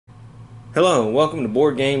Hello, and welcome to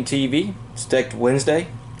Board Game TV. It's Deck Wednesday,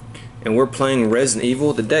 and we're playing Resident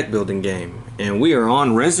Evil, the deck building game. And we are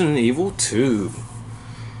on Resident Evil 2.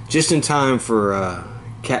 Just in time for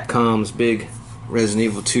Capcom's big Resident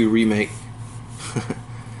Evil 2 remake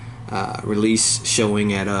release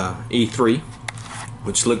showing at E3,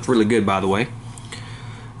 which looked really good, by the way.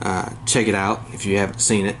 Check it out if you haven't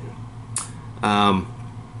seen it.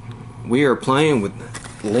 We are playing with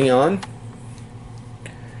Leon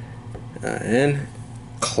and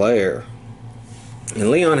Claire.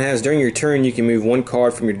 And Leon has, during your turn, you can move one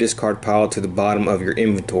card from your discard pile to the bottom of your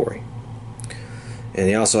inventory. And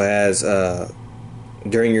he also has,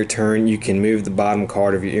 during your turn, you can move the bottom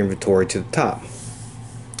card of your inventory to the top.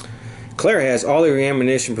 Claire has, all of your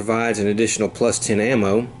ammunition provides an additional plus 10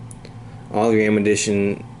 ammo. All of your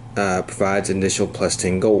ammunition provides an additional plus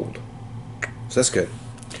 10 gold. So that's good.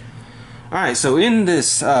 Alright, so in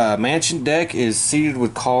this mansion deck is seeded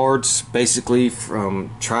with cards basically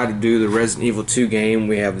from try to do the Resident Evil 2 game.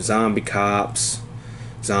 We have zombie cops,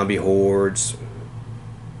 zombie hordes,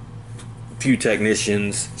 a few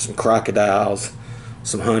technicians, some crocodiles,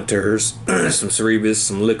 some hunters, some Cerebus,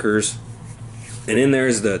 some lickers, and in there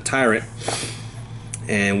is the tyrant,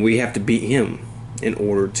 and we have to beat him in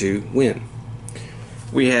order to win.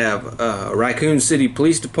 We have Raccoon City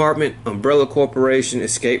Police Department, Umbrella Corporation,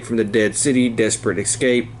 Escape from the Dead City, Desperate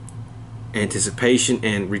Escape, Anticipation,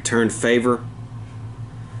 and Return Favor.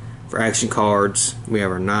 For action cards, we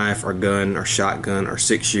have our knife, our gun, our shotgun, our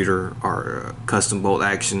 6-shooter, our custom bolt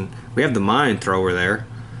action. We have the mine thrower there,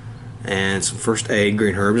 and some first aid,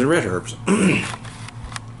 green herbs, and red herbs.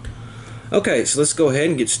 Okay, so let's go ahead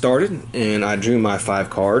and get started. And I drew my 5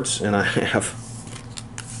 cards, and I have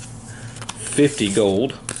 50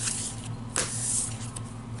 gold.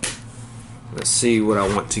 Let's see what I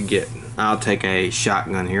want to get. I'll take a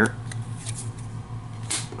shotgun here,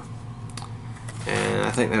 and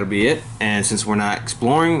I think that'll be it. And since we're not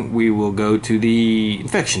exploring, we will go to the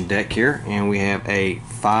infection deck here, and we have a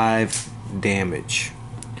 5 damage.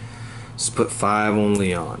 Let's put 5 on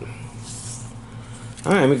Leon.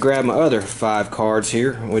 Alright, let me grab my other 5 cards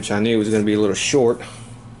here, which I knew was going to be a little short.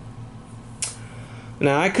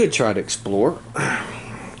 Now I could try to explore.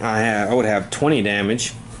 I would have 20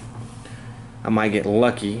 damage. I might get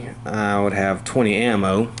lucky. I would have 20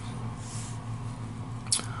 ammo.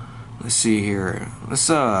 Let's see here. Let's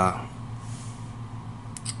buy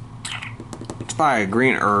a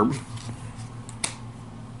green herb.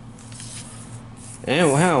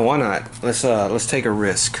 And well, why not? Let's take a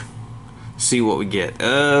risk. See what we get.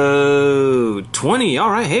 Oh, 20. All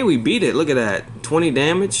right. Hey, we beat it. Look at that. 20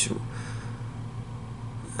 damage.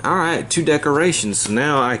 Alright, 2 decorations. So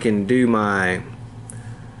now I can do my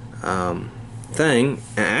thing.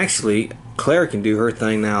 And actually, Claire can do her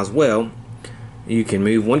thing now as well. You can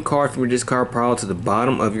move one card from your discard pile to the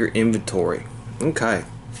bottom of your inventory. Okay.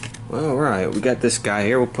 Well, alright. We got this guy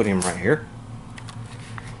here. We'll put him right here.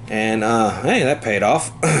 And, hey, that paid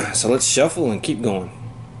off. So let's shuffle and keep going.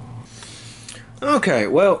 Okay,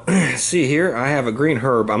 well, see here. I have a green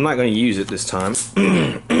herb. I'm not going to use it this time.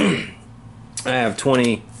 I have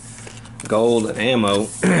 20 gold and ammo.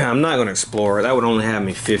 I'm not going to explore. That would only have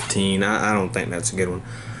me 15. I don't think that's a good one.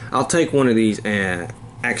 I'll take one of these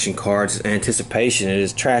action cards. Anticipation. It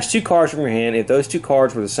is trash 2 cards from your hand. If those 2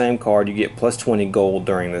 cards were the same card, you get plus 20 gold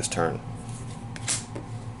during this turn.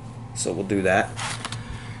 So we'll do that.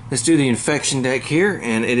 Let's do the infection deck here,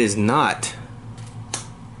 and it is not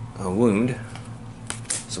a wound.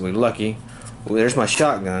 So we're lucky. Well, there's my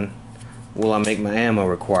shotgun. Will I make my ammo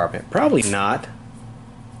requirement? Probably not.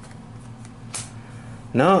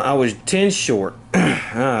 No, I was 10 short.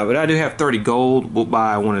 But I do have 30 gold. We'll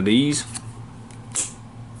buy one of these.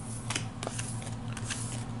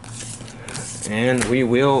 And we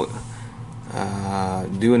will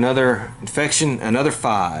do another infection, another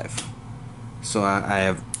 5. So I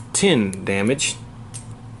have 10 damage.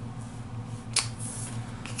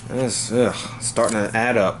 That's starting to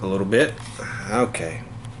add up a little bit. Okay.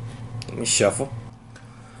 Let me shuffle.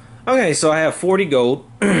 Okay, so I have 40 gold.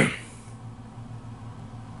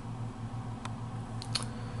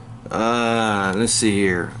 Let's see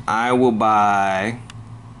here. I will buy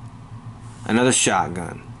another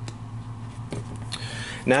shotgun.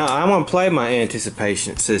 Now I'm going to play my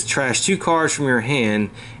anticipation. It says trash 2 cards from your hand.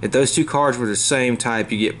 If those 2 cards were the same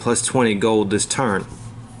type, you get plus 20 gold this turn.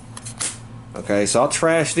 Okay, so I'll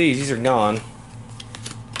trash these. These are gone.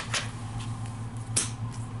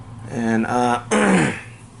 And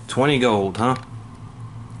 20 gold, huh?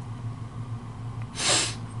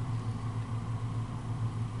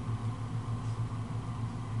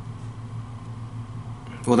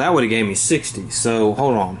 Well, that would have gave me 60, so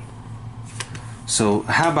hold on. So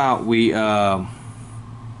how about we, it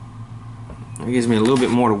gives me a little bit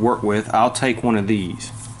more to work with. I'll take one of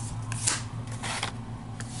these.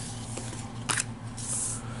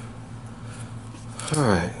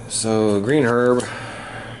 Alright, so green herb.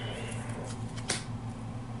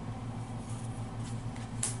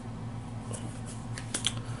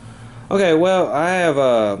 Okay, well, I have,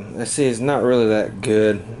 let's see, it's not really that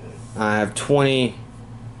good. I have 20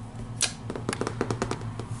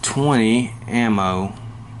 ammo,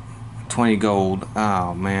 20 gold.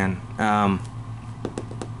 Oh, man. Alright,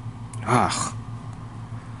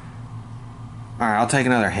 I'll take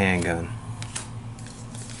another handgun.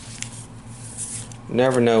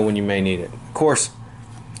 Never know when you may need it. Of course,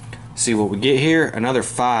 see what we get here, another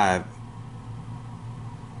 5.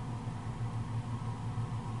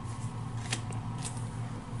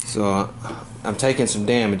 So I'm taking some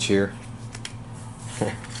damage here.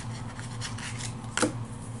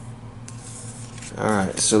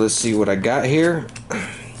 Alright, so let's see what I got here.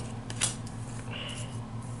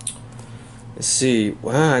 Let's see.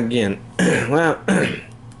 Well, again, well,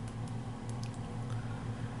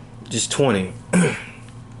 just 20.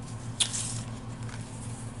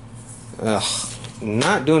 Ugh,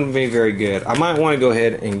 not doing me very good. I might want to go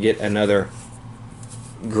ahead and get another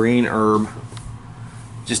green herb,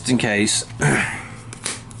 just in case.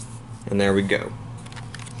 And there we go.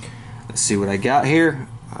 Let's see what I got here.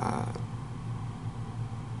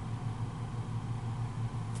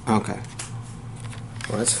 Okay.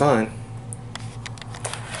 Well, that's fine.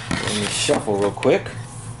 Let me shuffle real quick.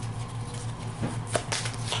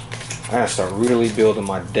 I gotta start really building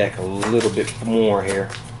my deck a little bit more here.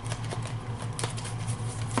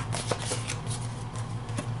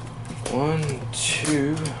 1,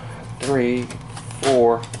 2, 3,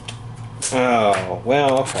 4. Oh,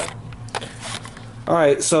 well, okay.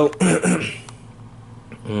 Alright, so I'm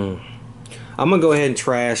gonna go ahead and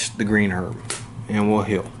trash the green herb and we'll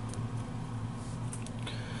heal.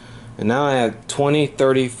 And now I have 20,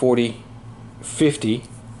 30, 40, 50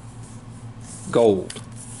 gold.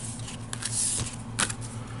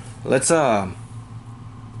 Let's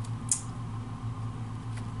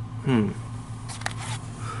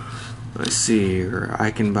let's see here.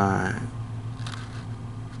 I can buy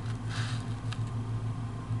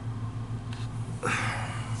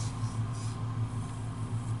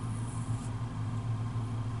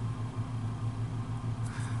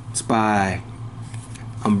by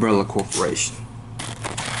Umbrella Corporation.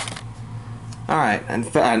 Alright, and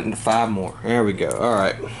 5 more. There we go.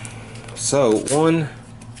 Alright. So 1,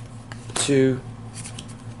 2,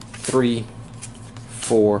 3,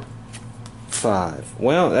 4, 5.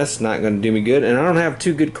 Well, that's not going to do me good, and I don't have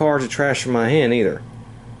 2 good cards to trash from my hand either.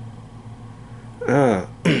 So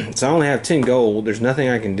I only have 10 gold. There's nothing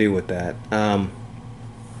I can do with that.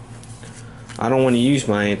 I don't want to use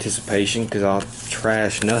my anticipation because I'll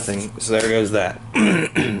trash nothing. So there goes that.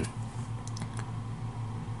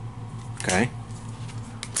 Okay.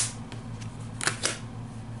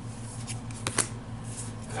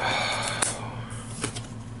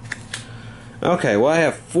 Okay, well I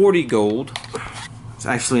have 40 gold. It's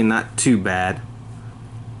actually not too bad.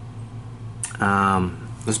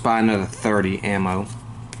 Let's buy another 30 ammo.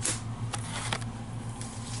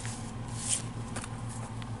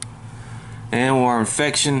 And our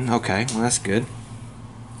infection, okay, well that's good.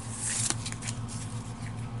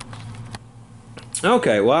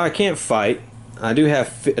 Okay, well I can't fight. I do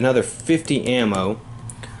have another 50 ammo.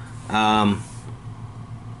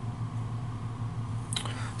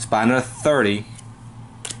 Let's buy another 30.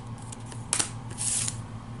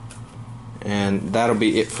 And that'll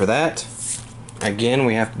be it for that. Again,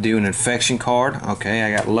 we have to do an infection card. Okay,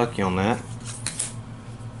 I got lucky on that.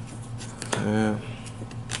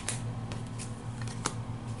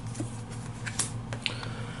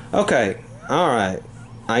 Okay, alright.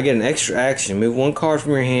 I get an extra action. Move 1 card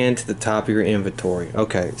from your hand to the top of your inventory.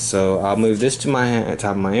 Okay, so I'll move this to my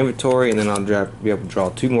top of my inventory, and then I'll be able to draw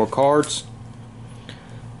 2 more cards.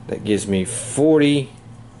 That gives me 40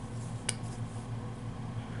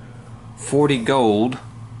 gold.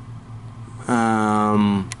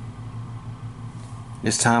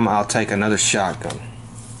 This time I'll take another shotgun.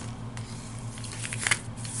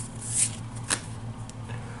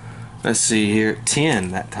 Let's see here, 10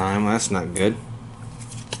 that time. Well, that's not good.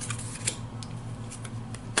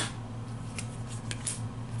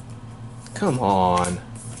 Come on.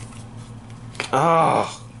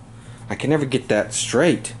 Oh, I can never get that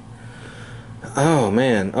straight. Oh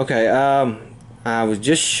man. Okay, I was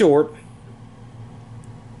just short.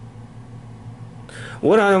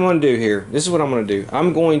 What I'm going to do here, this is what I'm going to do.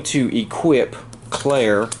 I'm going to equip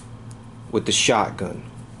Claire with the shotgun.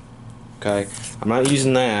 Okay, I'm not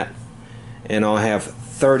using that, and I'll have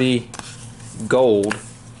 30 gold,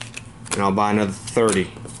 and I'll buy another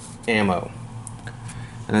 30 ammo.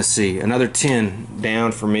 And let's see, another 10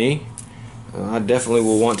 down for me. I definitely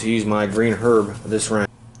will want to use my green herb this round.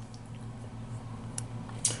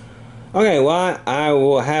 Okay, well, I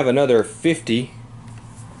will have another 50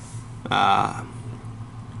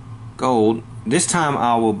 gold. This time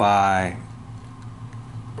I will buy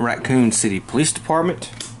Raccoon City Police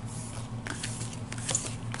Department.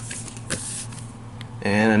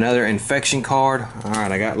 And another infection card.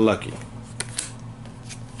 Alright, I got lucky.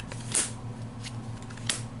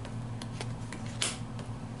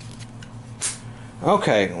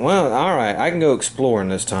 Okay, well, alright, I can go exploring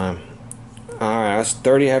this time. Alright, that's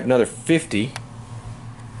 30, I have another 50.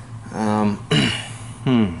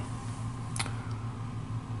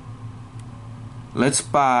 Let's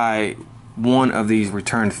buy one of these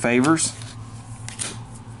returned favors.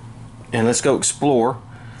 And let's go explore.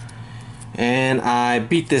 And I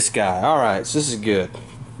beat this guy. Alright, so this is good.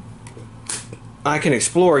 I can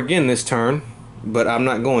explore again this turn, but I'm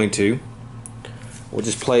not going to. We'll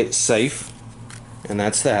just play it safe. And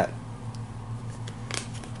that's that.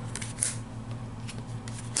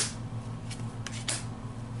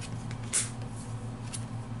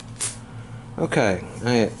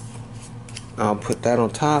 Okay, I'll put that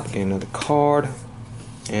on top, gain another card,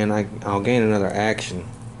 and I'll gain another action.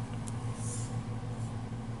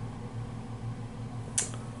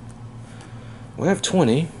 We have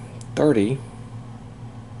 20, 30,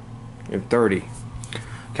 and 30.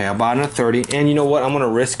 Okay, I'll buy another 30, and you know what? I'm going to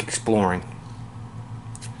risk exploring.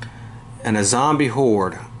 And a zombie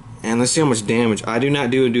horde. And let's see how much damage. I do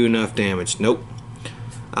not do enough damage. Nope.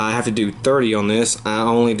 I have to do 30 on this. I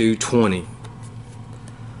only do 20.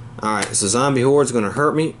 Alright, so zombie horde is going to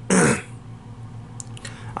hurt me.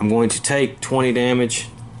 I'm going to take 20 damage.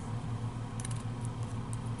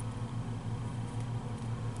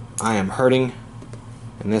 I am hurting.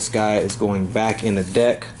 And this guy is going back in the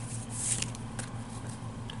deck.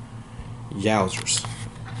 Yowzers.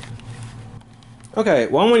 Okay,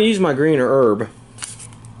 well, I'm going to use my green herb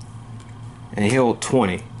and heal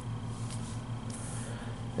 20.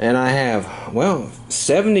 And I have, well,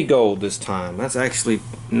 70 gold this time. That's actually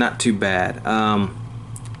not too bad. I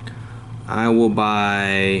will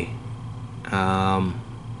buy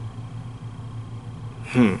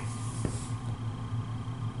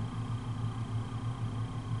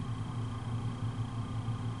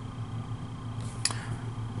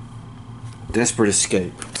Desperate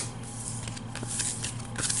Escape.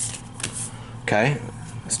 Okay,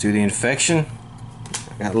 let's do the infection.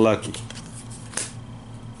 I got lucky.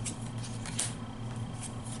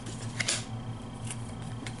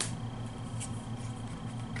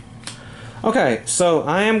 Okay, so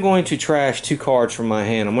I am going to trash 2 cards from my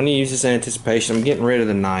hand. I'm going to use this anticipation. I'm getting rid of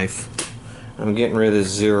the knife. I'm getting rid of the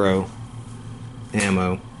 0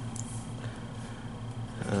 ammo.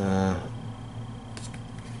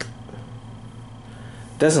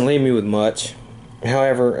 Doesn't leave me with much.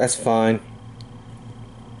 However, that's fine.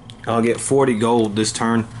 I'll get 40 gold this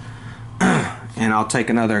turn. And I'll take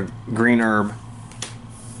another green herb.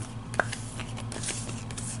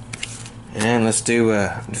 And let's do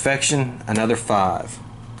infection, another 5.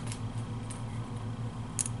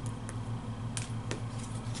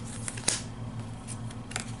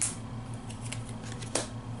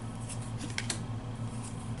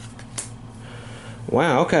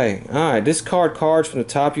 Wow, okay. Alright, discard cards from the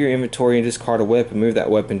top of your inventory and discard a weapon. Move that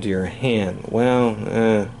weapon to your hand. Well,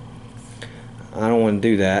 I don't want to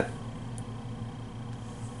do that.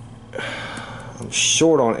 I'm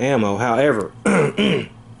short on ammo, however.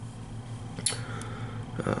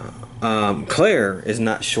 Claire is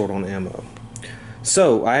not short on ammo.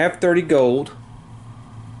 So, I have 30 gold.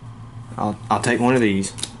 I'll take one of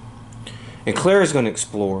these. And Claire is going to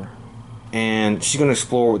explore. And she's going to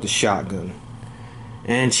explore with the shotgun.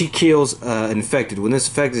 And she kills infected. When this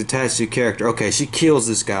effect is attached to your character, okay, she kills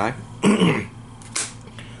this guy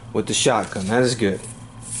with the shotgun. That is good.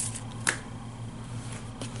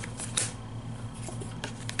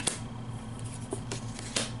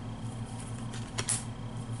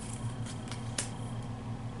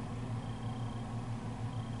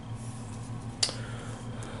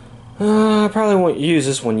 I probably won't use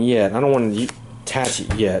this one yet. I don't want to attach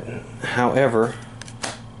it yet. However,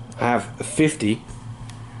 I have 50.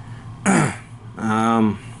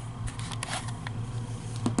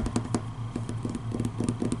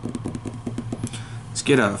 Let's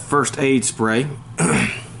get a first aid spray.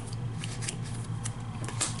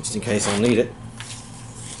 Just in case I'll need it.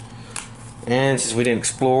 And since we didn't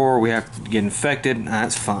explore, we have to get infected.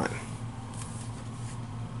 That's fine.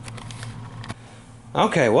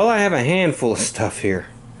 Okay, well, I have a handful of stuff here.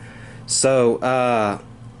 So,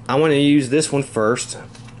 I want to use this one first,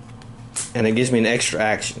 and it gives me an extra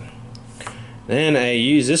action. Then I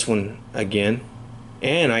use this one again,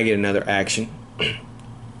 and I get another action.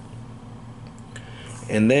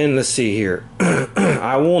 And then let's see here.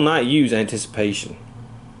 I will not use anticipation.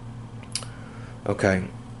 Okay.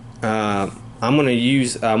 I'm gonna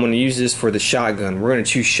use this for the shotgun. We're gonna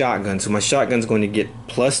choose shotgun. So my shotgun's going to get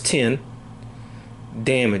plus 10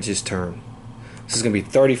 damage this turn. This is gonna be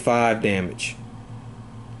 35 damage.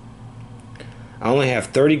 I only have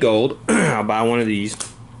 30 gold. I'll buy one of these.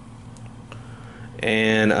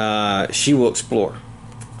 And she will explore.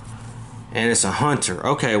 And it's a hunter.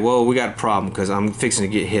 Okay, well, we got a problem because I'm fixing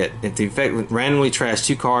to get hit. If the effect randomly trash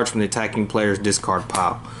 2 cards from the attacking player's discard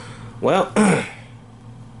pile. Well,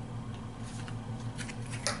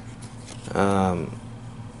 alright.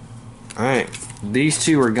 These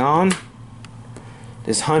 2 are gone.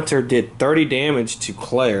 This hunter did 30 damage to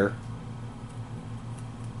Claire,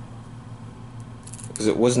 because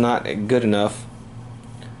it was not good enough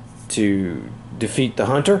to defeat the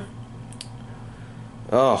hunter.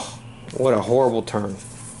 Oh, what a horrible turn.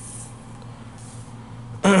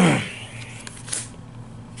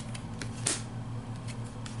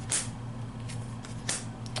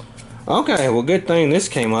 Okay, well, good thing this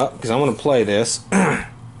came up, because I'm going to play this. And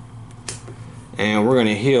we're going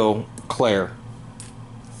to heal Claire.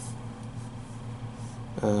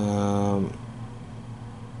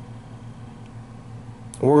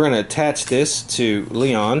 We're going to attach this to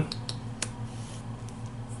Leon.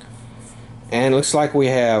 And it looks like we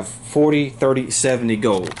have 40, 30, 70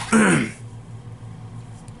 gold.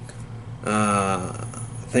 I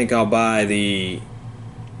think I'll buy the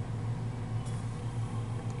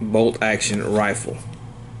bolt action rifle.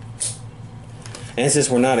 And since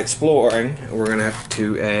we're not exploring, we're going to have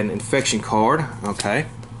to add an infection card. Okay.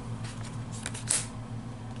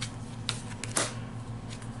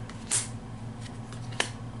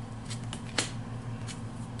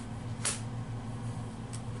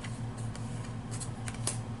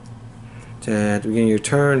 At the beginning of your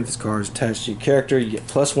turn, this card is attached to your character. You get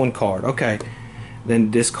plus 1 card. Okay.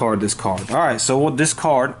 Then discard this card. Alright, so we'll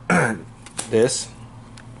discard this.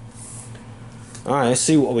 Alright, let's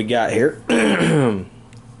see what we got here.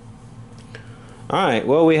 Alright,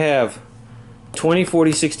 well, we have 20,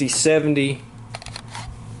 40, 60, 70.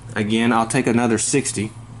 Again, I'll take another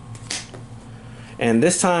 60. And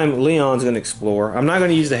this time, Leon's going to explore. I'm not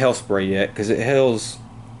going to use the health spray yet, because it heals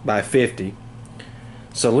by 50.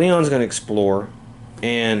 So Leon's going to explore,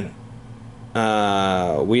 and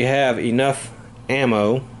we have enough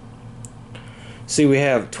ammo. See, we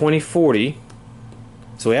have 20, 40.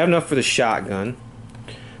 So we have enough for the shotgun.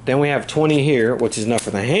 Then we have 20 here, which is enough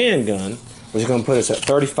for the handgun, which is going to put us at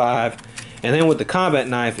 35. And then with the combat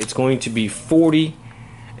knife, it's going to be 40.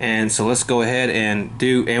 And so let's go ahead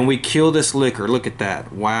and we kill this licker. Look at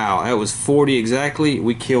that. Wow, that was 40 exactly.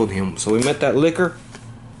 We killed him. So we met that licker.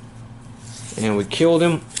 And we killed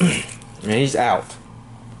him, and he's out.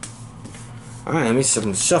 Alright, let me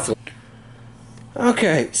shuffle.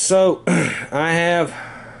 Okay, so I have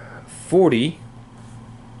 40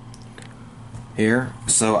 here,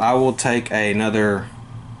 so I will take another.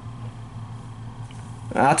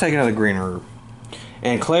 I'll take another green herb.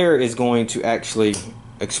 And Claire is going to actually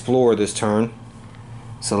explore this turn.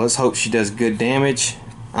 So let's hope she does good damage.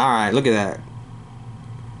 Alright, look at that.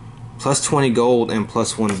 Plus 20 gold and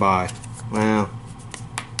plus 1 buy. Wow.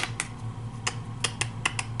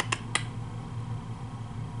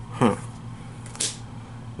 Huh.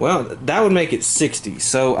 Well, that would make it 60.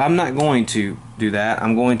 So I'm not going to do that.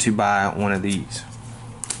 I'm going to buy one of these.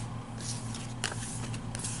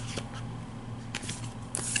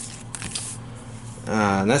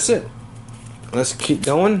 And that's it. Let's keep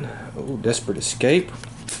going. Oh, desperate escape.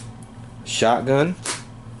 Shotgun.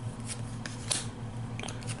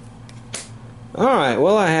 Alright,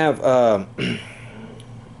 well, I have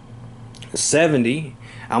 70.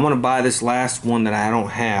 I'm going to buy this last one that I don't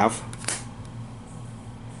have.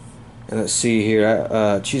 And let's see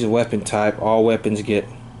here. Choose a weapon type. All weapons get.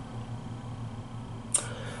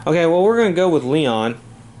 Okay, well, we're going to go with Leon.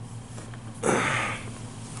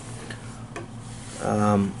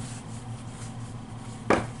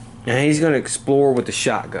 And he's going to explore with the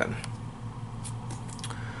shotgun.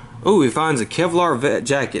 Oh, he finds a Kevlar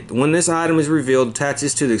jacket. When this item is revealed,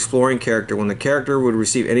 attaches to the exploring character. When the character would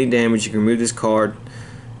receive any damage, you can remove this card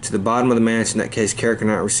to the bottom of the mansion. In that case, character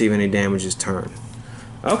not receive any damage this turn.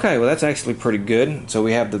 Okay, well, that's actually pretty good. So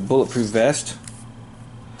we have the bulletproof vest.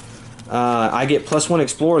 I get +1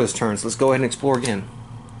 explore this turn, so let's go ahead and explore again.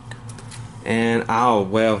 And oh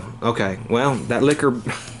well, okay. Well, that liquor.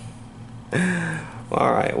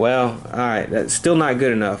 All right. Well, all right. That's still not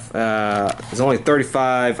good enough. It's only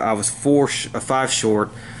 35. I was 5 short.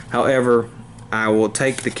 However, I will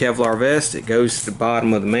take the Kevlar vest. It goes to the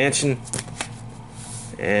bottom of the mansion.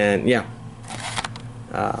 And yeah,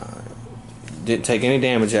 didn't take any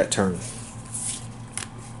damage that turn.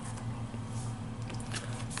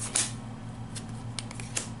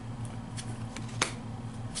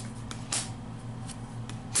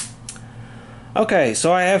 Okay,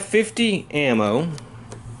 so I have 50 ammo.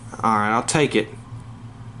 Alright, I'll take it.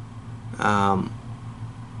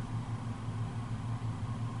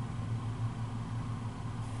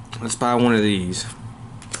 Let's buy one of these.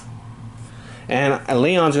 And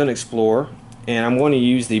Leon's going to explore, and I'm going to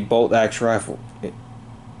use the bolt action rifle.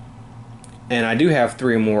 And I do have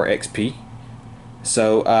 3 or more XP.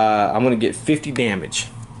 So I'm going to get 50 damage.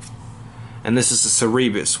 And this is the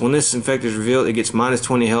Cerebus. When this infector is revealed, it gets minus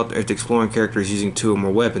 20 health if the exploring character is using 2 or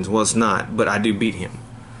more weapons. Well, it's not, but I do beat him.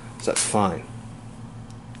 So that's fine.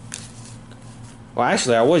 Well,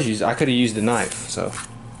 actually, I could have used the knife, so.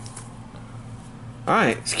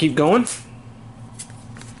 Alright, let's keep going.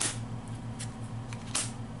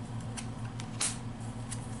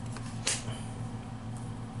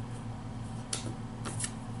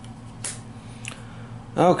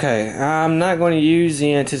 Okay, I'm not going to use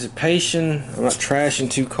the anticipation. I'm not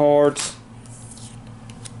trashing 2 cards.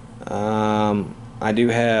 I do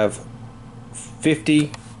have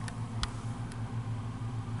 50.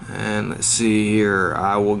 And let's see here.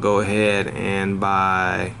 I will go ahead and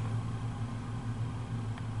buy.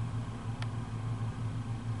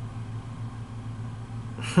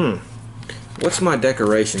 What's my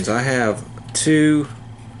decorations? I have 2,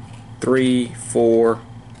 3, 4,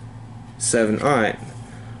 7. Alright.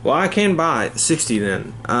 Well, I can buy 60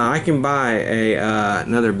 then. I can buy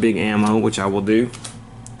another big ammo, which I will do.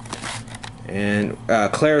 And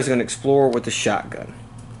Claire is going to explore with the shotgun.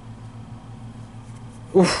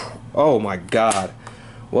 Oof. Oh my god.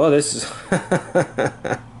 Well, this is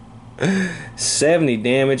 70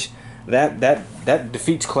 damage. That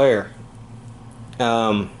defeats Claire.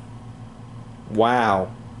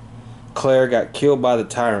 Wow. Claire got killed by the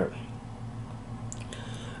tyrant.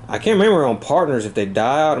 I can't remember on partners if they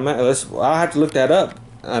die automatically. I'll have to look that up.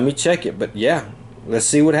 Let me check it. But yeah, let's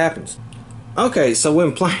see what happens. Okay, so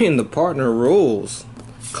when playing the partner rules,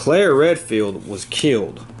 Claire Redfield was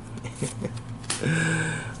killed.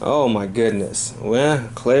 Oh my goodness. Well,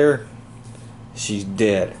 Claire, she's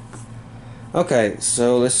dead. Okay,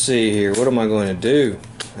 so let's see here. What am I going to do?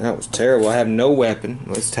 That was terrible. I have no weapon.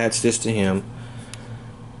 Let's attach this to him.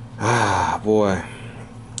 Ah, boy.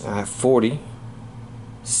 I have 40.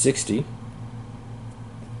 60.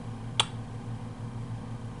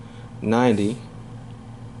 90.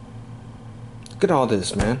 Look at all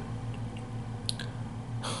this, man.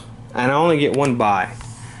 And I only get 1 buy.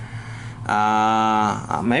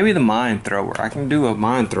 Maybe the mine thrower. I can do a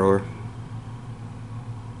mine thrower.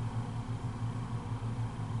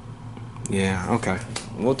 Yeah, okay.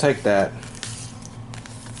 We'll take that.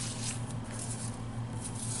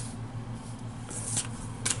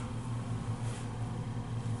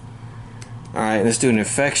 Alright, let's do an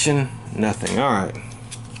infection. Nothing. Alright.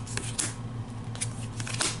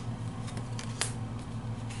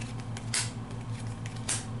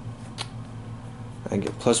 I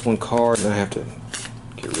get +1 card and I have to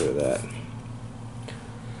get rid of that.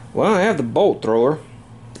 Well, I have the bolt thrower.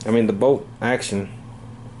 I mean the bolt action.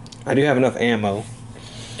 I do have enough ammo.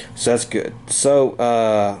 So that's good. So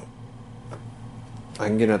I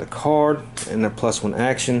can get another card and a +1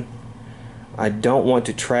 action. I don't want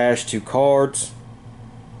to trash 2 cards.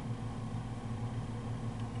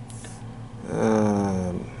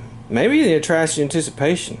 Maybe they trash the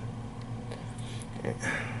anticipation.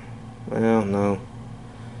 Well, no.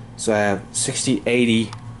 So I have 60,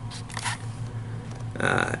 80,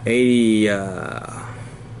 80. Oh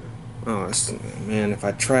man! If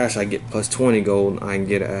I trash, I get +20 gold. I can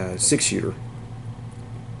get a 6-shooter.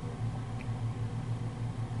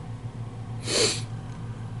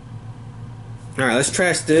 Alright, let's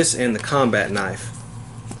trash this and the combat knife.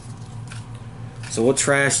 So we'll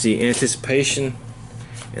trash the anticipation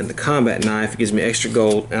and the combat knife. It gives me extra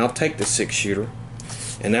gold, and I'll take the 6-shooter.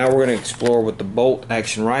 And now we're going to explore with the bolt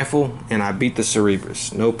action rifle, and I beat the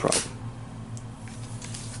Cerebus. No problem.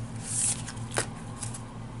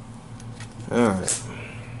 Alright.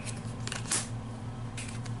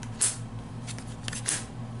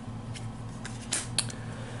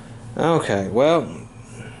 Okay, well,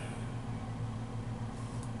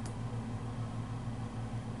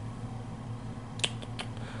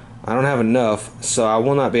 I don't have enough, so I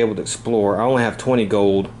will not be able to explore. I only have 20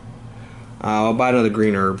 gold. I'll buy another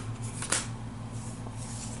green herb.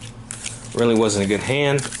 Really wasn't a good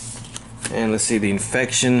hand. And let's see, the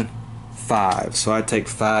infection 5, so I take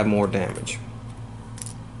 5 more damage.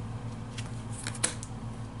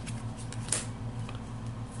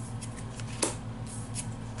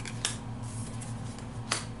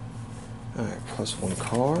 Alright, plus 1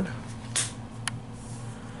 card.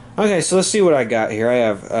 Okay, so let's see what I got here. I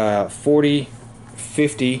have 40,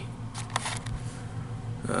 50.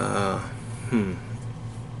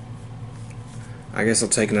 I guess I'll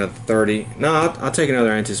take another 30. No, I'll take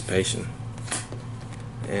another anticipation.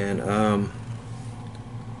 And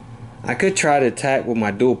I could try to attack with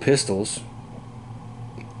my dual pistols.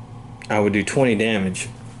 I would do 20 damage.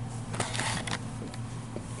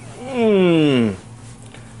 I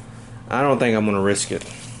don't think I'm gonna risk it.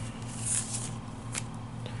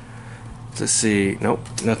 Let's see. Nope,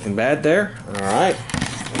 nothing bad there. Alright.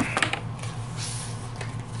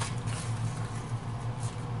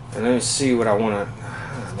 And let me see what I want to...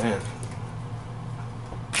 Oh, man.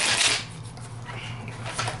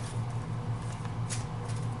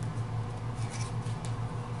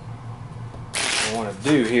 I want to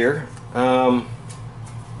do here.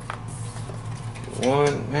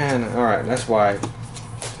 One, man. Alright, that's why. 2,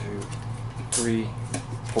 3,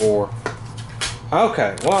 4.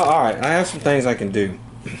 Okay, well, alright. I have some things I can do.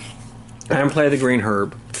 I can play the green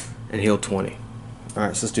herb and heal 20.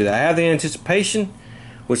 Alright, so let's do that. I have the anticipation,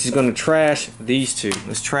 which is going to trash these two.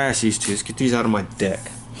 Let's trash these two. Let's get these out of my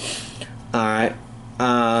deck. Alright.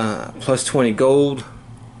 Plus 20 gold.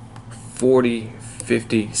 40,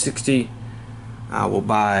 50, 60. I will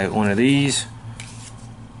buy one of these.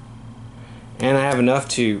 And I have enough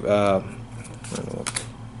to... I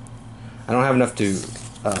don't have enough to...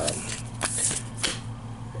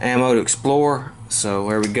 ammo to explore. So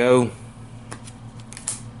there we go.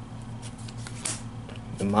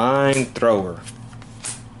 The mine thrower.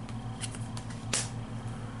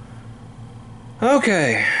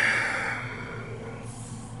 Okay.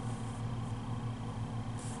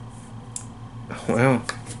 Well.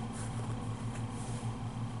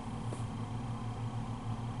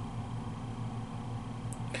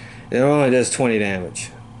 It only does 20 damage.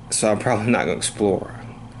 So I'm probably not going to explore.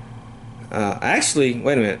 Actually,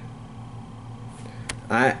 wait a minute.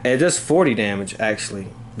 It does 40 damage actually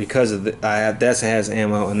because of that has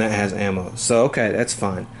ammo and that has ammo. So okay, that's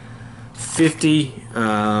fine. 50.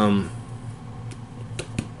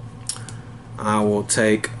 I will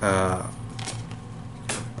take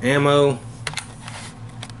ammo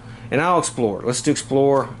and I'll explore. Let's do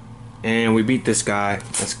explore, and we beat this guy.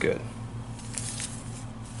 That's good.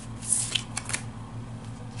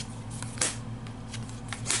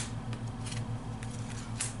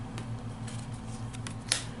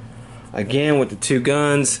 Again with the 2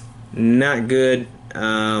 guns, not good.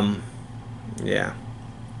 Yeah,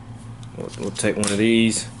 we'll take one of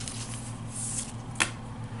these,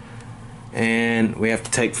 and we have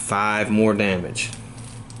to take 5 more damage.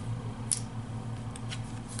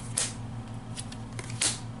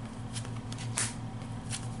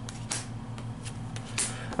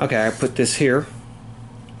 Okay, I put this here.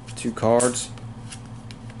 2 cards.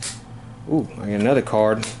 Ooh, I get another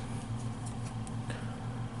card.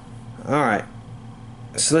 Alright,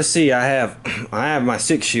 so let's see. I have my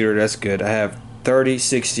 6-shooter. That's good. I have 30,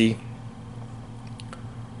 60,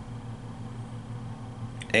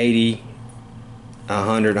 80,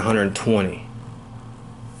 100, 120.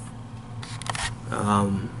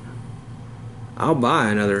 I'll buy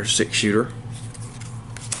another 6-shooter,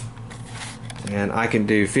 and I can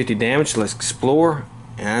do 50 damage. Let's explore,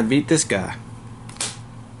 and I beat this guy.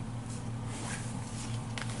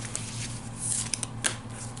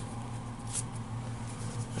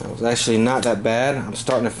 That was actually not that bad. I'm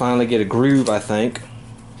starting to finally get a groove, I think.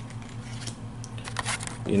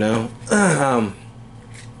 You know, 5,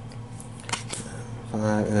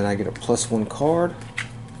 and then I get a +1 card.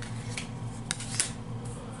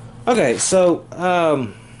 Okay, so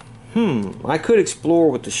I could explore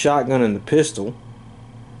with the shotgun and the pistol.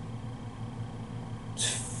 It's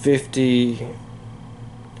 50,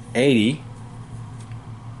 80.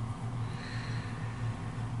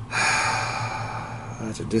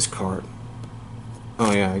 That's a discard.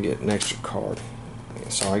 Oh yeah, I get an extra card.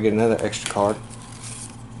 So I get another extra card.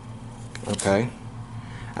 Okay.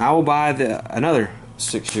 I will buy another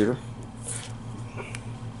 6-shooter.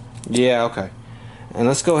 Yeah, okay. And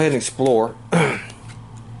let's go ahead and explore.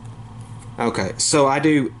 Okay, so I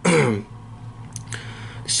do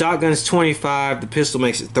shotgun's 25, the pistol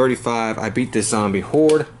makes it 35. I beat this zombie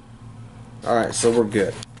horde. Alright, so we're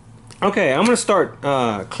good. Okay, I'm going to start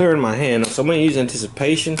clearing my hand. So I'm going to use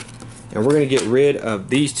Anticipation, and we're going to get rid of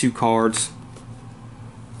these two cards.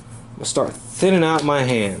 I'm going to start thinning out my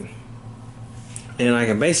hand. And I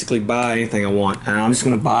can basically buy anything I want. And I'm just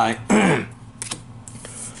going to buy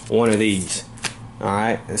one of these.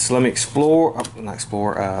 Alright, so let me explore. Not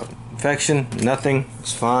explore, infection, nothing.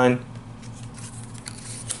 It's fine.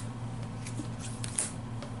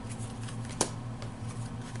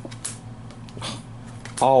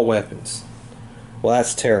 All weapons. Well,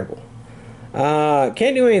 that's terrible.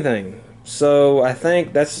 Can't do anything. So I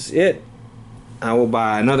think that's it. I will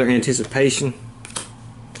buy another Anticipation.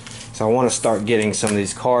 So I want to start getting some of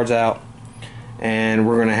these cards out. And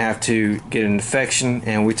we're going to have to get an infection,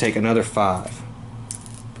 and we take another 5.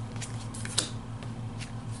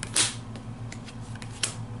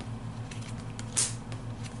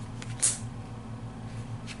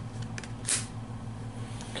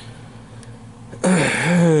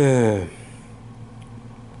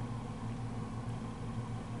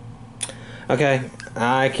 Okay,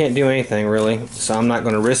 I can't do anything really, so I'm not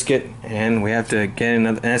going to risk it, and we have to get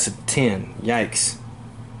another. That's a 10. Yikes.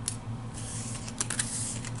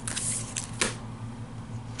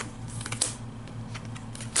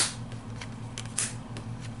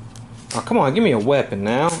 Oh, come on, give me a weapon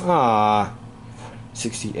now. Ah,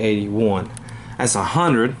 60, 81. That's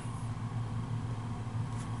 100.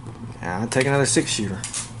 I'll take another 6-shooter.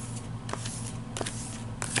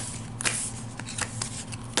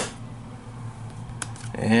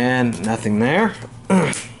 And nothing there.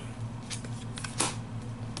 Okay,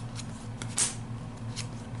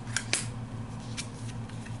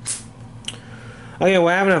 well,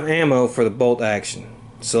 I have enough ammo for the bolt action.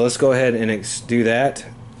 So let's go ahead and do that.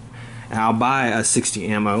 And I'll buy a 60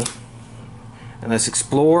 ammo. And let's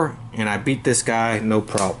explore. And I beat this guy, no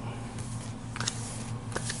problem.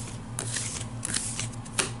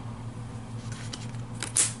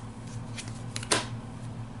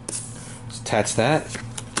 Let's attach that.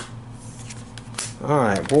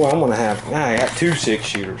 Alright, boy, I'm gonna have. I got 2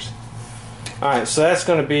 6-shooters. Alright, so that's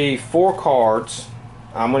gonna be 4 cards.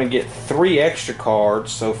 I'm gonna get 3 extra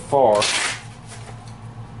cards so far. So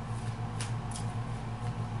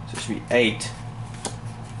it should be 8.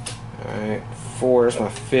 Alright, 4, that's my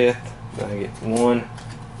 5th. Then I get 1,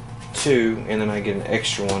 2, and then I get an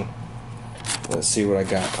extra one. Let's see what I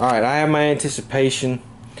got. Alright, I have my Anticipation.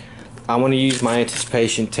 I'm going to use my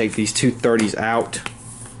Anticipation, take these 2 30s out.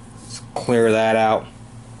 Let's clear that out.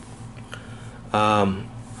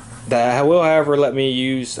 That will, however, let me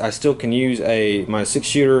use, I still can use my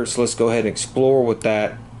 6-shooter, so let's go ahead and explore with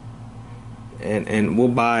that. And we'll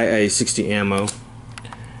buy a 60 ammo.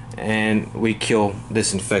 And we kill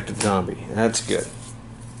this infected zombie. That's good.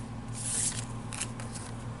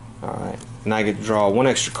 Alright, and I get to draw 1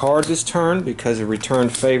 extra card this turn because of return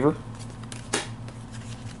favor.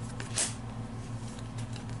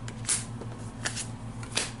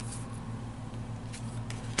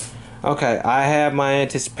 Okay, I have my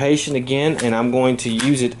Anticipation again, and I'm going to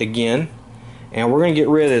use it again. And we're going to get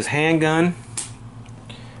rid of this handgun.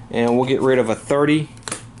 And we'll get rid of a 30.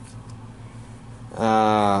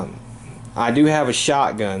 I do have a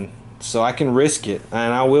shotgun, so I can risk it,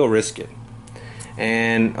 and I will risk it.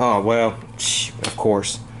 And, oh, well, of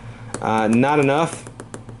course. Not enough.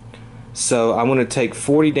 So I'm going to take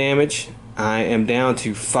 40 damage. I am down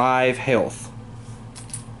to 5 health.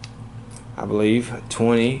 I believe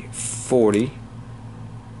 20, 40,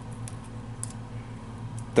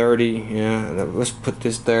 30, yeah, let's put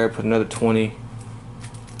this there, put another 20,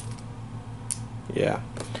 yeah,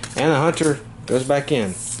 and the hunter goes back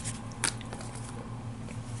in.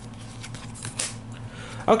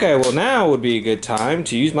 Okay, well, now would be a good time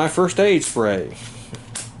to use my first aid spray.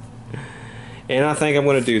 And I think I'm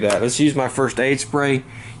going to do that. Let's use my first aid spray.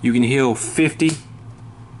 You can heal 50.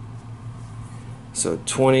 So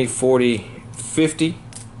 20, 40, 50.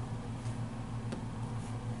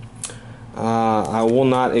 I will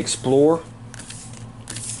not explore.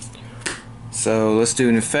 So let's do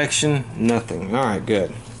an infection. Nothing. Alright,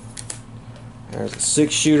 good. There's a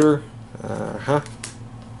 6-shooter. Get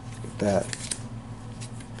that.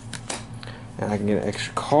 And I can get an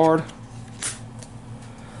extra card.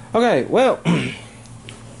 Okay, well,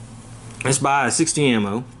 let's buy a 60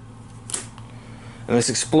 ammo. And let's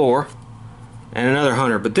explore. And another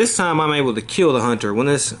hunter. But this time I'm able to kill the hunter. When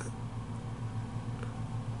this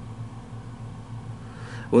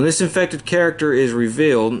infected character is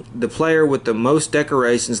revealed, the player with the most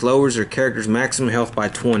decorations lowers their character's maximum health by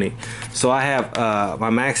 20. So I have my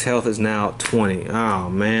max health is now 20. Oh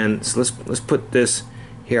man. So let's put this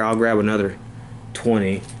here. I'll grab another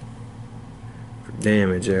 20 for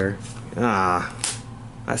damage there.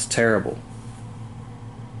 That's That's terrible.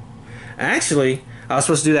 Actually, I was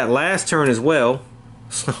supposed to do that last turn as well.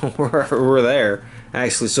 So we're there.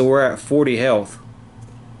 Actually, so we're at 40 health.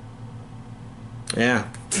 Yeah.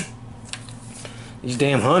 These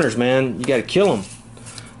damn hunters, man. You gotta kill them.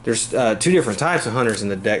 There's two different types of hunters in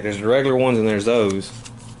the deck. There's the regular ones and there's those.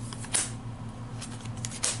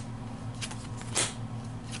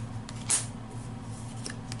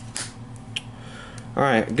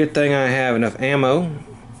 Alright, good thing I have enough ammo.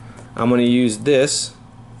 I'm going to use this.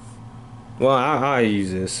 Well, I'll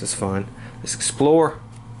use this. It's fine. Let's explore.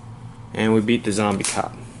 And we beat the zombie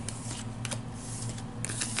cop.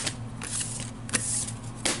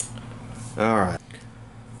 Alright.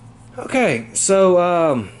 Okay, so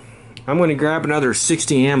I'm going to grab another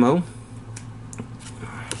 60 ammo.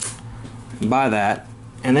 Buy that.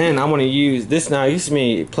 And then I'm going to use this. Now, it used to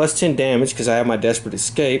be plus 10 damage because I have my Desperate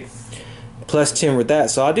Escape. Plus 10 with that,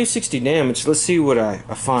 so I'll do 60 damage. Let's see what I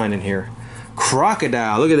find in here.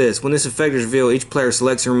 Crocodile. Look at this. When this effect is revealed, each player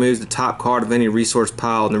selects and removes the top card of any resource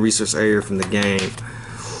pile in the resource area from the game.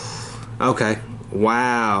 Okay.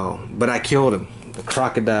 Wow. But I killed him. The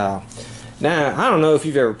crocodile. Now, I don't know if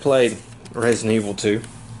you've ever played Resident Evil 2.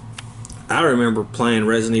 I remember playing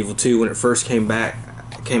Resident Evil 2 when it first came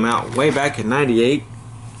out way back in '98,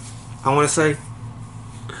 I want to say.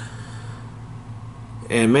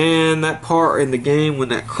 And man, that part in the game when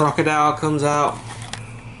that crocodile comes out,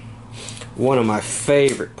 one of my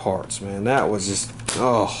favorite parts, man. That was just,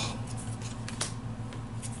 oh.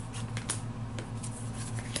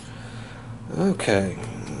 Okay.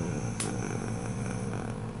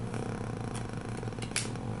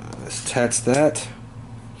 Let's attach that.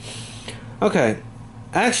 Okay.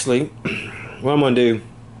 Actually, what I'm going to do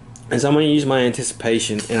is I'm going to use my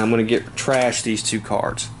anticipation and I'm going to trash these two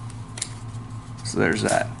cards. So there's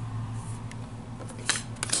that.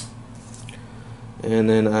 And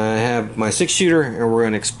then I have my 6-shooter and we're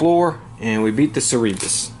going to explore and we beat the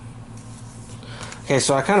Cerebus. Okay,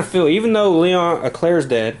 so I kind of feel, even though Claire's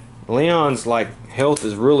dead, Leon's like health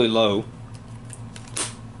is really low,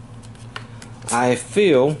 I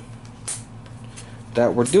feel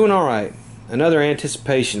that we're doing alright. Another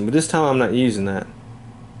anticipation, but this time I'm not using that.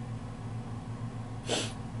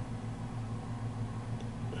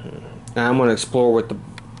 Now I'm going to explore with the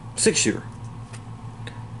 6-shooter.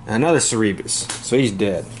 Another Cerebus. So he's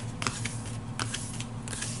dead.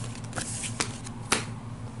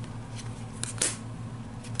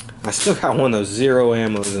 I still got one of those 0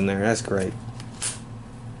 ammos in there. That's great.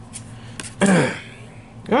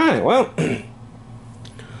 Alright, well.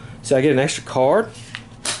 So I get an extra card.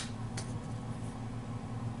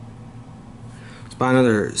 Let's buy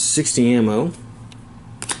another 60 ammo.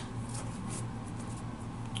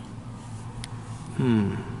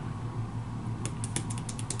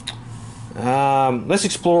 Let's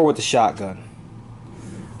explore with the shotgun.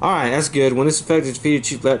 Alright, that's good. When this effect is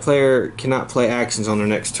defeated, that player cannot play actions on their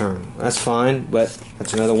next turn. That's fine, but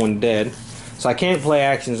that's another one dead. So I can't play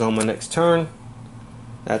actions on my next turn.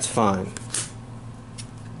 That's fine.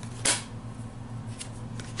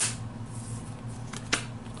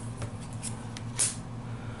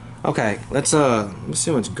 Okay, let's see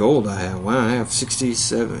how much gold I have. Wow, I have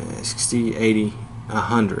 67, 60, 80,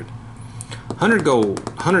 100. 100 gold.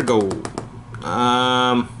 100 gold.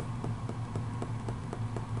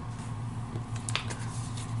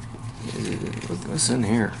 What's in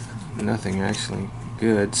here? Nothing actually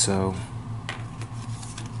good, so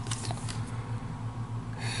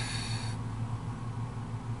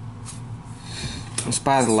let's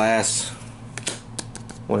buy the last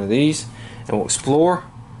one of these and we'll explore.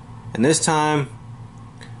 And this time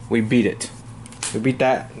we beat it. We beat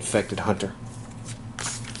that infected hunter.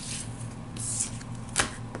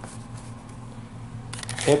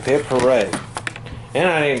 Hip hip hooray. And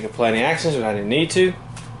I didn't play any actions when I didn't need to.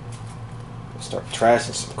 Start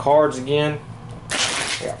trashing some cards again.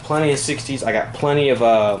 I got plenty of 60s. I got plenty of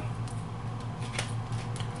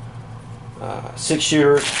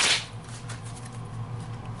 6-shooters.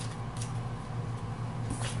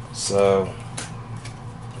 So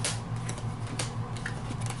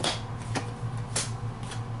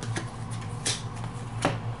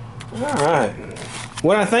alright.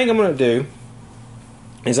 What I think I'm going to do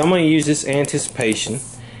is I'm going to use this anticipation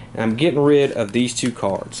and I'm getting rid of these two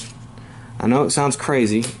cards. I know it sounds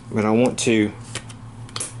crazy, but I want to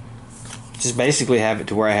just basically have it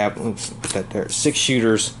to where I have, let's put that there, 6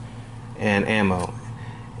 shooters and ammo.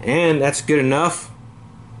 And that's good enough.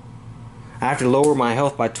 I have to lower my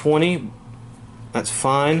health by 20. That's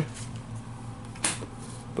fine.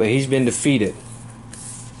 But he's been defeated.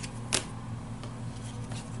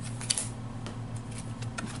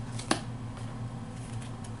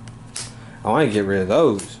 Oh, I need to get rid of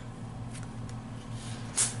those.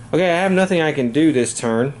 Okay, I have nothing I can do this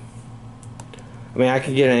turn. I mean, I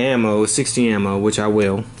can get an ammo, 60 ammo, which I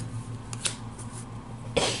will.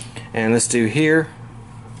 And let's do here.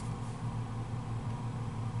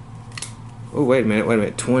 Oh, wait a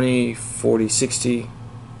minute. 20, 40, 60.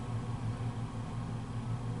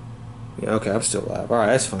 Yeah, okay, I'm still alive. Alright,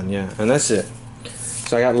 that's fine, yeah. And that's it.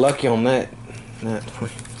 So I got lucky on that.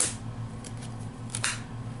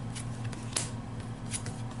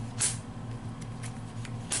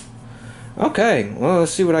 Okay, well,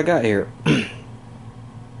 let's see what I got here.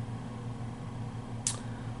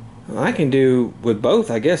 I can do with both,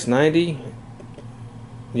 I guess, 90.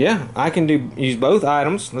 Yeah, I can use both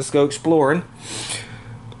items. Let's go exploring.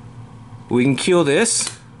 We can kill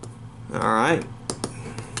this. Alright.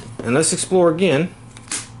 And let's explore again.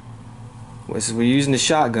 We're using the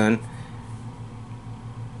shotgun.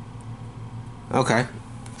 Okay.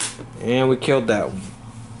 And we killed that one.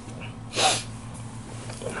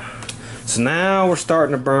 So now we're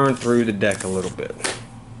starting to burn through the deck a little bit.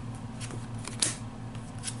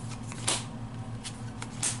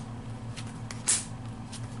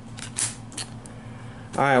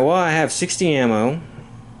 Alright, well, I have 60 ammo.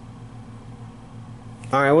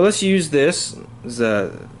 Alright, well, let's use this as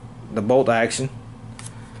the bolt action.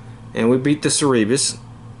 And we beat the Cerebus.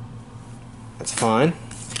 That's fine.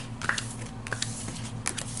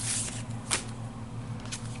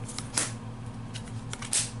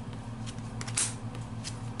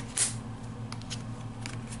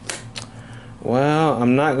 Well,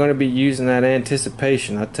 I'm not going to be using that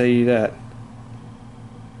anticipation, I'll tell you that.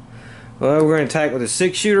 Well, we're going to attack with a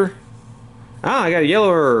 6-shooter. Ah, I got a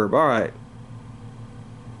yellow herb. Alright.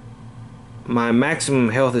 My maximum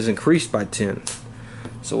health is increased by 10.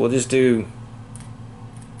 So we'll just do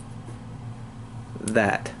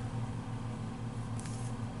that.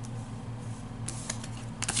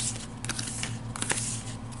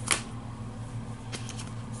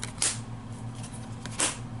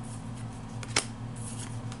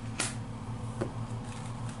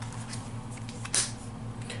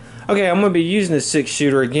 Okay, I'm going to be using the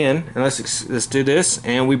 6-shooter again, and let's do this,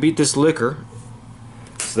 and we beat this liquor.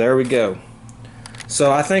 So there we go. So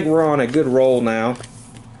I think we're on a good roll now.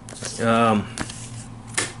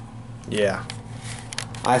 Yeah.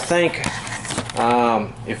 I think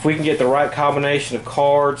if we can get the right combination of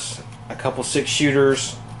cards, a couple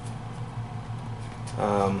 6-shooters,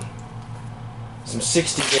 some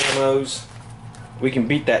 60 ammos, we can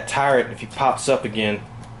beat that tyrant if he pops up again.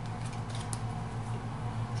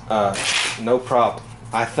 No problem.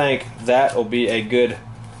 I think that will be a good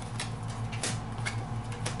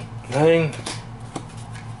thing.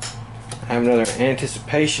 I have another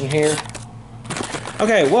anticipation here.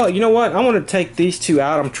 Okay, well, you know what? I want to take these two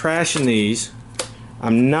out. I'm trashing these.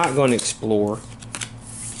 I'm not going to explore.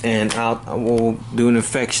 And I will do an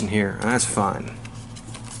infection here. That's fine.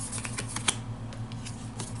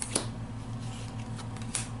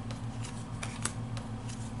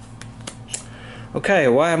 Okay,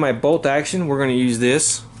 well, I have my bolt action. We're going to use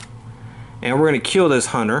this. And we're going to kill this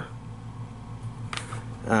hunter.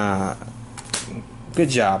 Good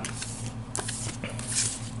job.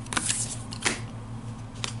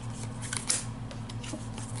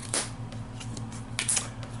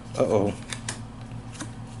 Uh-oh.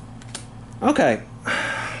 Okay.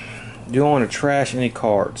 Do I want to trash any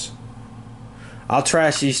cards? I'll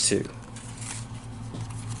trash these two.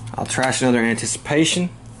 I'll trash another anticipation.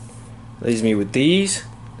 Leaves me with these.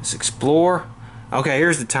 Let's explore. Okay,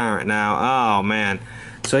 here's the tyrant now. Oh, man.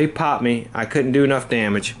 So he popped me. I couldn't do enough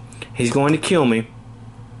damage. He's going to kill me.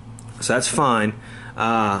 So that's fine.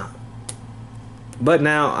 But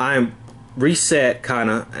now I'm reset,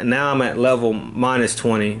 kind of. And now I'm at level minus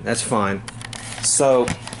 20. That's fine. So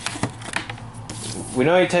we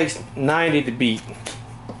know he takes 90 to beat.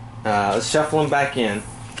 Let's shuffle him back in.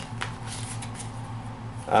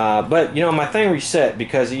 But you know, my thing reset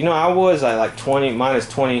because you know I was at like 20 minus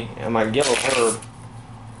 20 and my yellow herb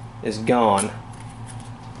is gone.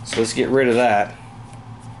 So let's get rid of that.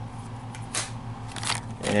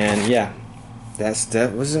 And yeah,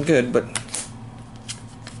 that wasn't good, but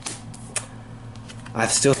I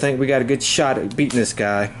still think we got a good shot at beating this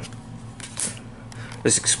guy.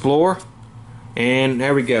 Let's explore, and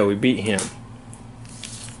there we go. We beat him.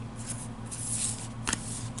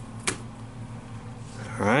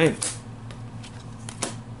 All right.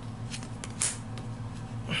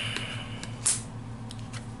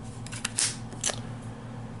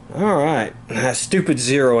 Alright, that stupid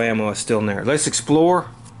 0 ammo is still in there. Let's explore,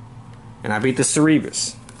 and I beat the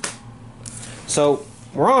Cerebus. So,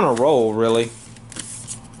 we're on a roll, really.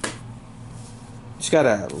 Just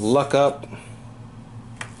gotta luck up.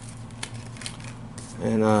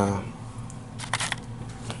 And I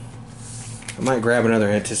might grab another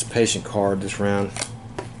anticipation card this round.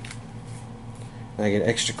 I get an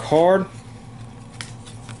extra card.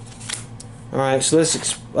 Alright, so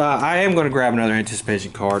I am going to grab another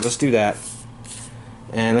anticipation card. Let's do that.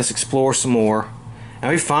 And let's explore some more.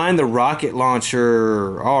 And we find the rocket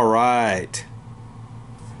launcher. Alright.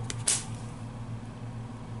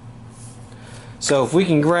 So if we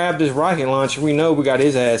can grab this rocket launcher, we know we got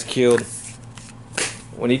his ass killed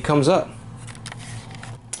when he comes up.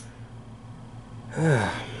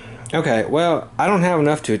 Okay, well, I don't have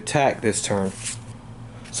enough to attack this turn.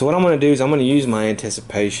 So what I'm going to do is I'm going to use my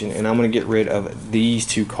anticipation, and I'm going to get rid of these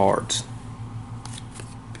two cards.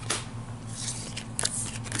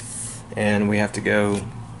 And we have to go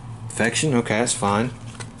affection. Okay, that's fine.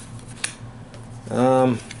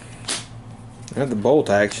 I have the bolt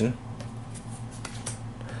action.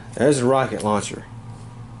 There's the rocket launcher.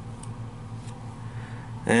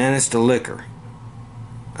 And it's the liquor.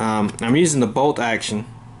 I'm using the bolt action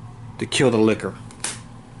to kill the liquor.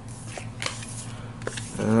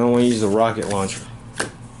 I don't want to use the rocket launcher.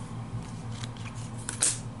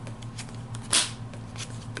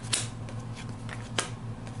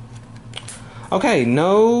 Okay,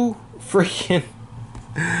 no freaking.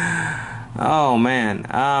 Oh man.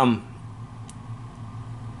 Alright,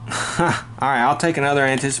 I'll take another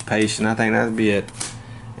anticipation. I think that'd be it.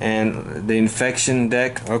 And the infection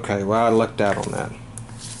deck. Okay, well, I lucked out on that.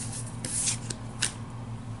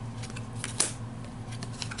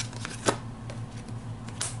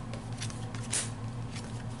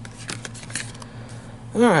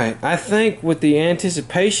 Alright, I think with the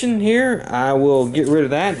anticipation here, I will get rid of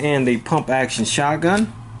that and the pump action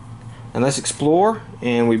shotgun. And let's explore.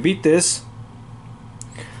 And we beat this.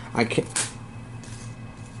 I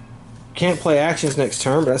can't play actions next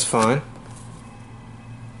turn, but that's fine.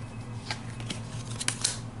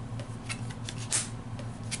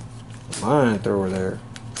 Mine thrower there.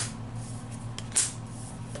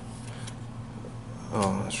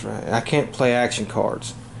 Oh, that's right. I can't play action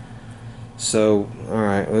cards. So,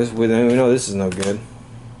 alright, we know this is no good.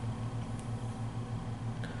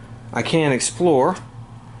 I can explore,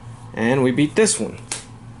 and we beat this one.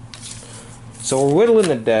 So we're whittling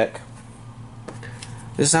the deck.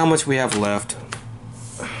 This is how much we have left.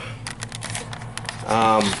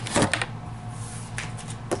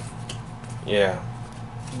 Yeah.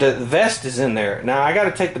 The vest is in there. Now I got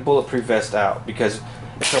to take the bulletproof vest out because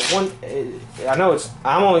it's a one. I know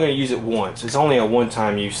I'm only going to use it once. It's only a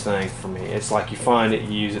one-time use thing for me. It's like you find it,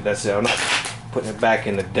 you use it. That's it. I'm not putting it back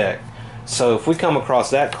in the deck. So if we come across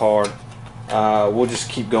that card, we'll just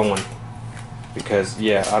keep going because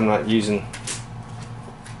yeah, I'm not using.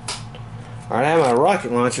 All right, I have my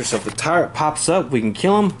rocket launcher. So if the turret pops up, we can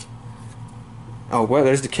kill him. Oh well,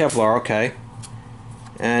 there's the Kevlar. Okay.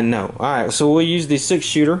 And no. Alright, so we'll use the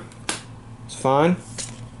 6-shooter. It's fine.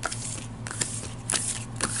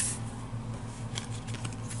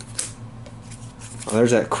 Oh,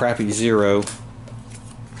 there's that crappy 0.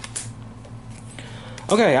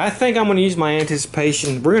 Okay, I think I'm going to use my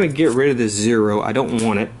anticipation. We're going to get rid of this 0. I don't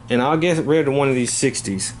want it. And I'll get rid of one of these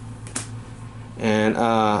 60s. And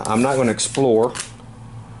I'm not going to explore.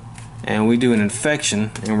 And we do an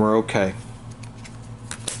infection, and we're okay.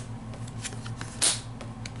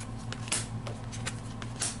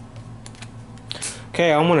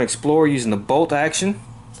 Okay, I'm going to explore using the bolt action,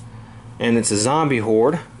 and it's a zombie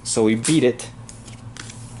horde, so we beat it.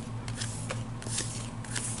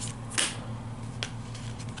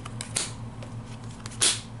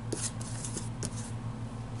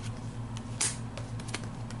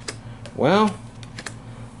 Well,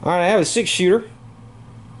 alright, I have a 6-shooter.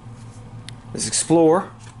 Let's explore.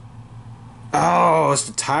 Oh, it's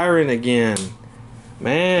the tyrant again.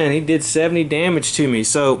 Man, he did 70 damage to me,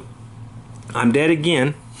 so I'm dead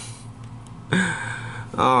again.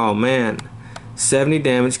 Oh man, 70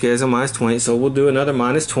 damage because I'm minus 20, so we'll do another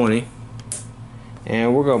minus 20,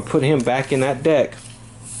 and we're gonna put him back in that deck.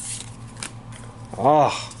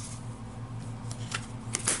 Oh,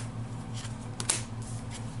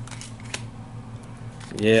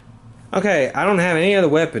 yeah. Okay, I don't have any other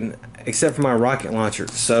weapon except for my rocket launcher,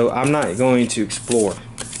 so I'm not going to explore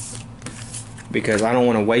because I don't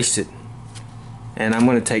want to waste it. And I'm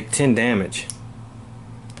going to take 10 damage.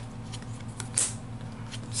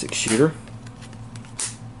 6-shooter.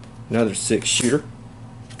 Another 6-shooter.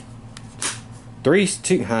 3,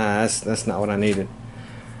 2. That's not what I needed.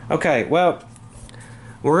 Okay, well,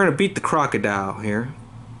 we're going to beat the crocodile here.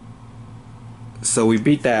 So we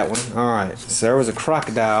beat that one. Alright, so there was a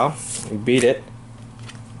crocodile. We beat it.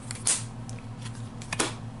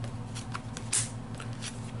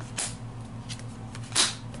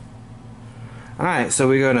 Alright, so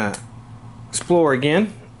we're gonna explore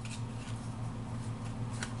again.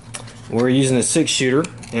 We're using a 6-shooter,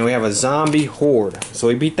 and we have a zombie horde. So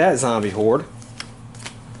we beat that zombie horde.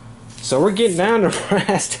 So we're getting down to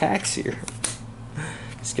brass tacks here.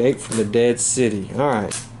 Escape from the dead city.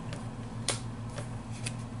 Alright.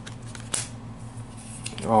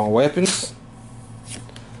 All weapons.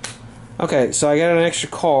 Okay, so I got an extra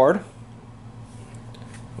card.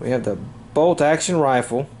 We have the bolt action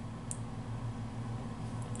rifle,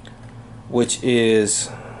 which is,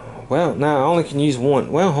 well, now I only can use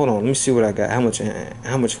one. Well, hold on, let me see what I got. How much?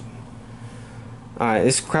 Alright,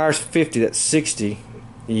 this requires 50, that's 60.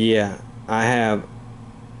 Yeah, I have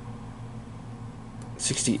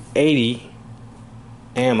 60, 80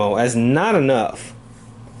 ammo. That's not enough.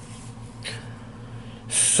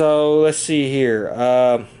 So, let's see here.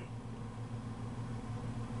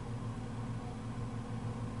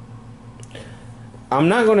 I'm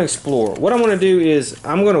not going to explore. What I'm going to do is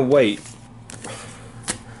I'm going to wait.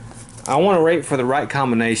 I want to wait for the right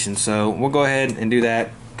combination, so we'll go ahead and do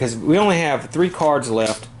that because we only have 3 cards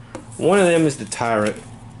left. One of them is the Tyrant,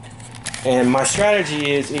 and my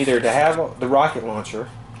strategy is either to have the rocket launcher,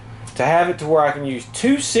 to have it to where I can use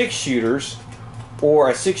 2 6-shooters, or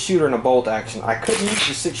a 6-shooter and a bolt action. I couldn't use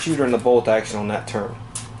the 6-shooter and the bolt action on that turn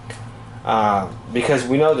because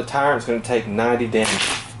we know the Tyrant's going to take 90 damage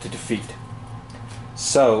to defeat.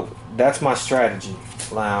 So that's my strategy.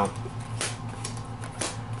 Now,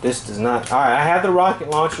 this does not. All right, I have the rocket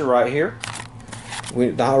launcher right here.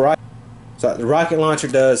 So the rocket launcher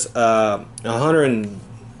does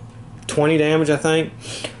 120 damage, I think.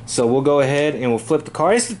 So we'll go ahead and we'll flip the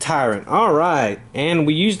card. It's the Tyrant. All right, and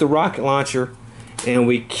we use the rocket launcher and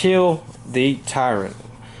we kill the Tyrant.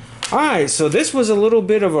 All right, so this was a little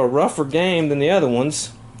bit of a rougher game than the other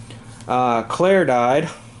ones. Claire died.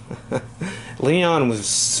 Leon was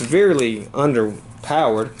severely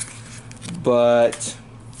underpowered, but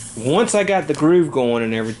once I got the groove going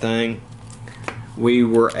and everything, we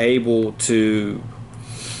were able to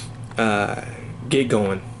get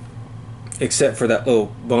going, except for that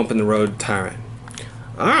little bump in the road Tyrant.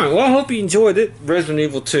 Alright, well, I hope you enjoyed it. Resident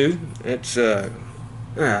Evil 2. It's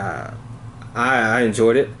I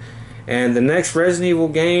enjoyed it. And the next Resident Evil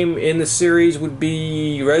game in the series would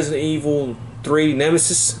be Resident Evil 3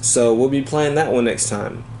 Nemesis. So we'll be playing that one next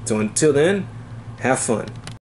time. So until then, have fun.